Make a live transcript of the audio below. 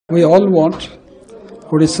We all want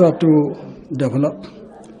Odisha to develop.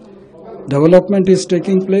 Development is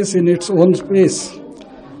taking place in its own pace,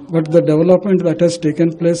 but the development that has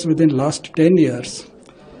taken place within last 10 years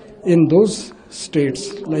in those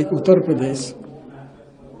states like Uttar Pradesh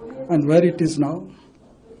and where it is now,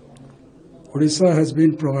 Odisha has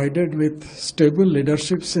been provided with stable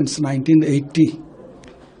leadership since 1980.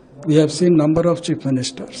 We have seen number of chief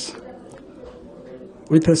ministers.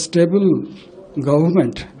 With a stable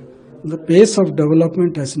government, the pace of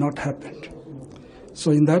development has not happened.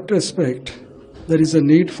 So in that respect, there is a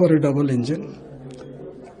need for a double engine.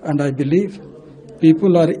 And I believe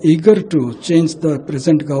people are eager to change the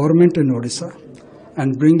present government in Odisha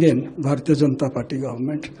and bring in Bharatiya Janata Party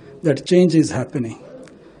government. That change is happening.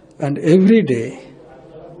 And every day,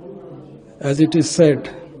 as it is said,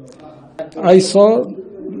 I saw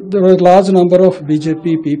there were a large number of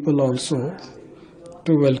BJP people also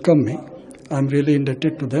to welcome me. I'm really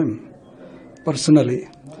indebted to them personally.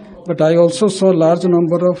 But I also saw a large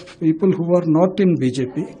number of people who were not in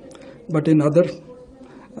BJP, but in other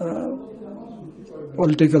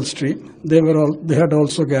political stream. They had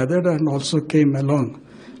also gathered and also came along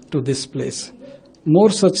to this place.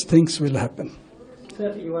 More such things will happen.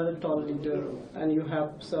 Sir, you are a tall leader and you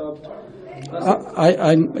have served.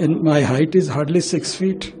 My height is hardly 6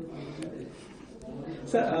 feet.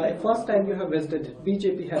 Sir, first time you have visited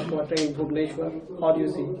BJP headquarters in Bhubaneswar, how do you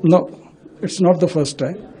see? No, it's not the first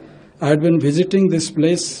time. I had been visiting this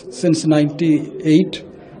place since 98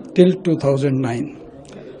 till 2009.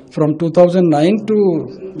 From 2009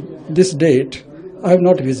 to this date, I have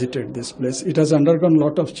not visited this place. It has undergone a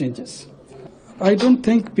lot of changes. I don't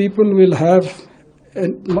think people will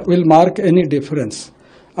mark any difference.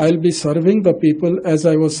 I will be serving the people as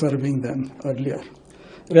I was serving them earlier.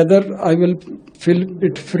 Rather, I will feel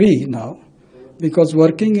it free now, because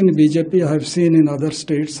working in BJP, I have seen in other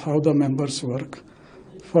states how the members work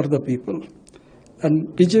for the people. And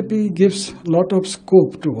BJP gives a lot of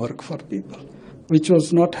scope to work for people, which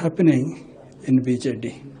was not happening in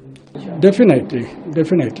BJD. Definitely.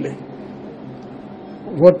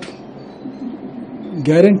 What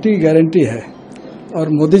guarantee है और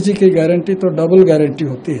मोदी जी की guarantee तो double guarantee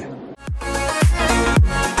होती है.